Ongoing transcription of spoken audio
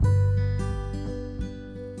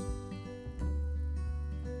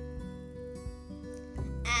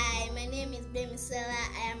name is Stella.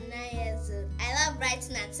 I am 9 years old. I love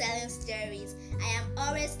writing and telling stories. I am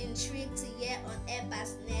always intrigued to hear on air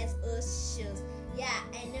partners' host shows. Yeah,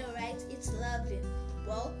 I know, right? It's lovely.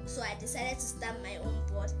 Well, so I decided to start my own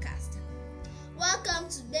podcast. Welcome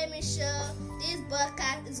to Demi Show. This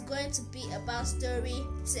podcast is going to be about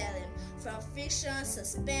storytelling, from fiction,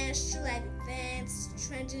 suspense, true life events,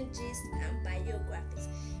 trending gist, and biographies.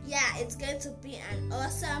 Yeah, it's going to be an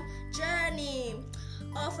awesome journey,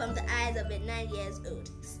 all from the eyes of a 9 years old.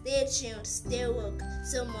 Stay tuned, stay woke.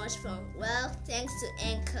 So much fun. Well, thanks to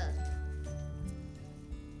Anchor.